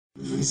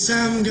His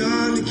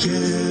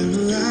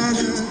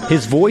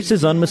voice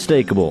is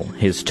unmistakable,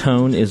 his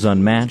tone is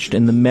unmatched,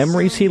 and the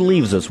memories he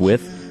leaves us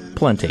with,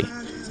 plenty.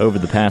 Over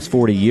the past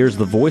 40 years,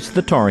 the voice of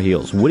the Tar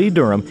Heels, Woody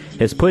Durham,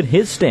 has put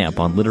his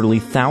stamp on literally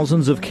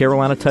thousands of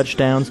Carolina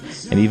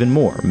touchdowns and even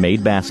more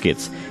made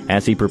baskets.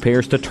 As he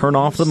prepares to turn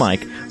off the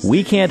mic,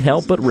 we can't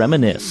help but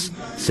reminisce.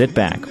 Sit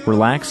back,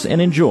 relax, and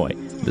enjoy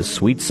the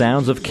sweet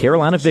sounds of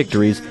Carolina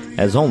victories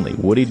as only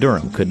Woody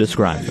Durham could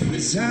describe them.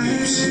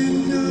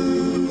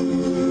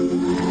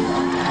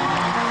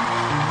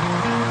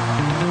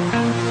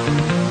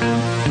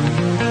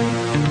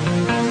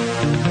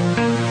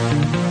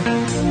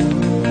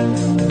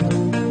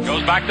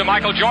 Back to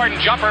Michael Jordan,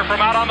 jumper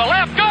from out on the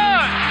left,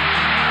 good!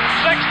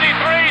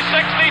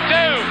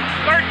 63-62,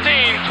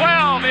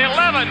 13-12,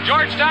 11,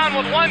 Georgetown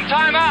with one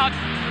timeout.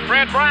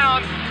 Fred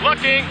Brown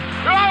looking,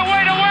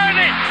 way to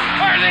Worthy!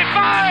 Worthy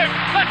 5!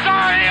 The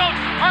Tar Heels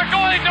are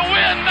going to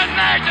win the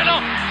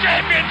national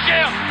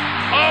championship!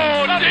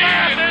 Oh, the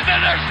pass is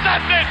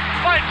intercepted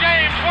by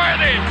James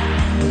Worthy!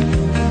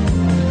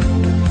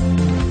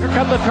 Here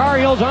come the Tar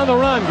Heels on the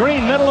run.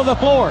 Green, middle of the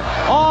floor.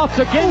 Off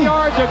to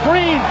Ginyard to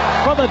Green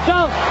for the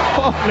dunk.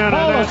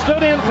 Paula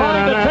stood in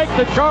trying to take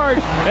the charge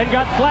and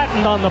got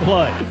flattened on the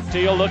play.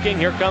 Teal looking.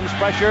 Here comes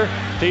pressure.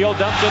 Teal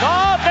dumps it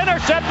off.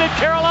 Intercepted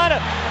Carolina.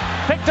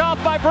 Picked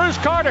off by Bruce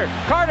Carter.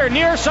 Carter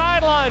near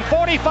sideline.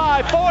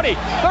 45, 40,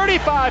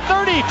 35,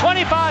 30,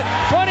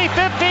 25, 20,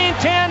 15,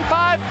 10,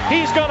 5.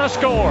 He's going to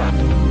score.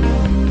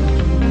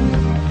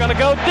 Going to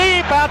go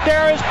deep. Out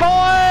there is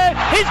Boyd.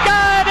 He's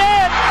got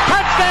it.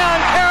 Touchdown,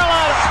 Carolina.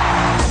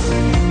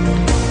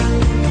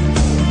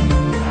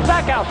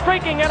 Stackhouse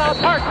streaking in on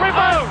Park.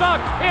 Rebound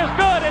dunk is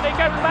good, and he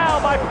gets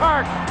fouled by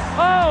Park.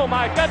 Oh,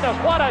 my goodness.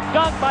 What a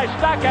dunk by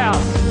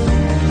Stackhouse.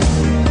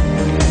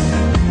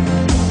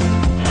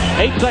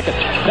 8 seconds.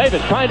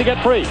 Davis trying to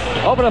get free.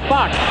 Over to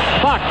Fox.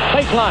 Fox,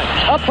 baseline.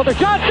 Up for the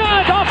shot.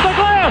 Good. Off the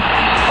glass.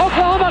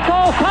 Oklahoma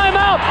calls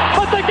timeout,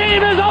 but the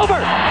game is over.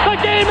 The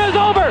game is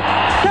over.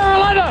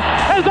 Carolina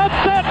has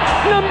upset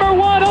number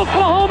 1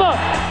 Oklahoma.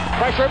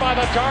 Pressure by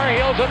the Tar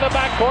Heels in the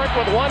backcourt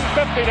with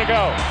 1:50 to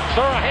go.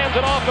 Sura hands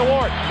it off to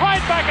Ward. Right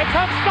back it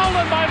comes,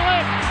 stolen by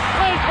Lynch.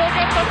 Lynch will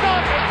get the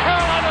dunk as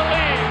Carolina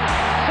leads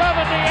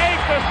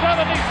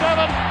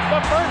 78-77.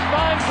 The first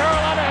time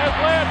Carolina has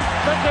led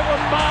since it was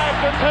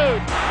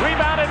 5-2.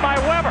 Rebounded by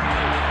Weber.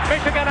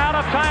 Michigan out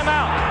of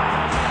timeout.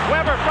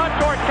 Weber front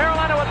court.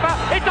 Carolina with foul.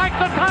 He takes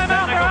the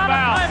timeout. They're out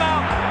of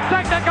timeout.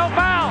 Technical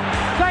foul.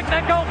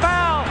 Technical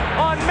foul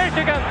on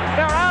Michigan.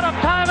 They're out of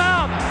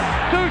timeout.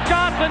 2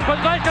 shots in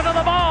possession of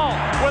the ball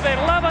with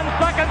 11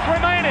 seconds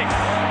remaining.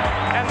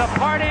 And the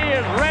party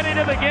is ready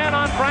to begin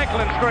on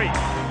Franklin Street.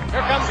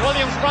 Here comes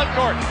Williams front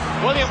court.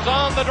 Williams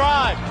on the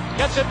drive.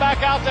 Gets it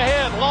back out to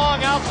him.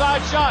 Long outside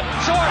shot.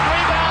 Short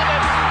rebound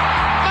and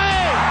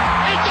bang!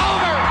 It's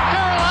over!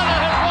 Carolina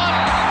has won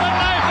the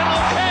national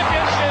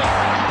championship!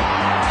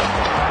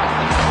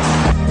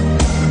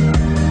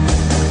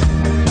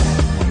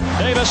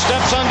 Davis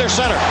steps under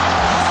center.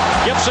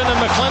 Gibson and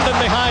McClendon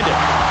behind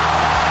him.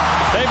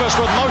 Davis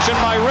with motion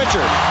by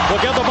Richard.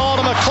 Will give the ball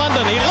to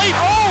McClendon. He leaps.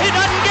 Oh, he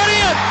doesn't get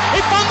in.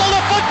 He fumbled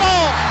the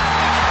football.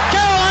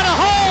 Carolina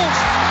holds.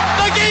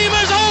 The game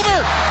is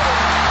over.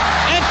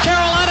 And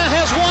Carolina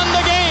has won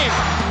the game.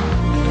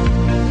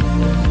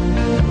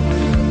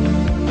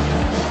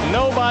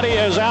 Nobody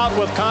is out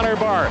with Connor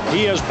Barth.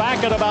 He is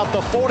back at about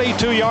the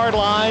 42-yard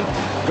line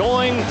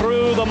going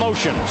through the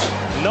motions.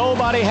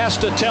 Nobody has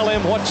to tell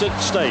him what's at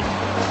stake.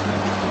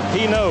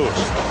 He knows.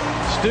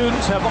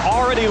 Students have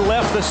already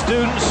left the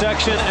student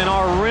section and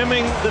are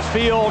rimming the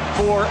field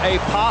for a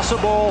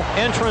possible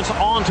entrance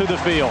onto the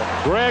field.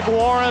 Greg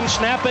Warren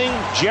snapping,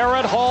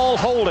 Jared Hall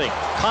holding.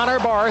 Connor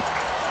Barth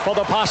for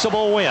the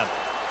possible win.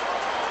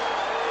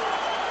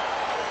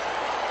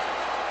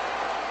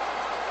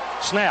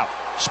 Snap,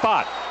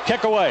 spot,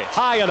 kick away,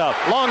 high enough,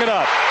 long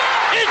enough.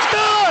 It's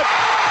good!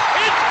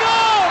 It's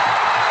good!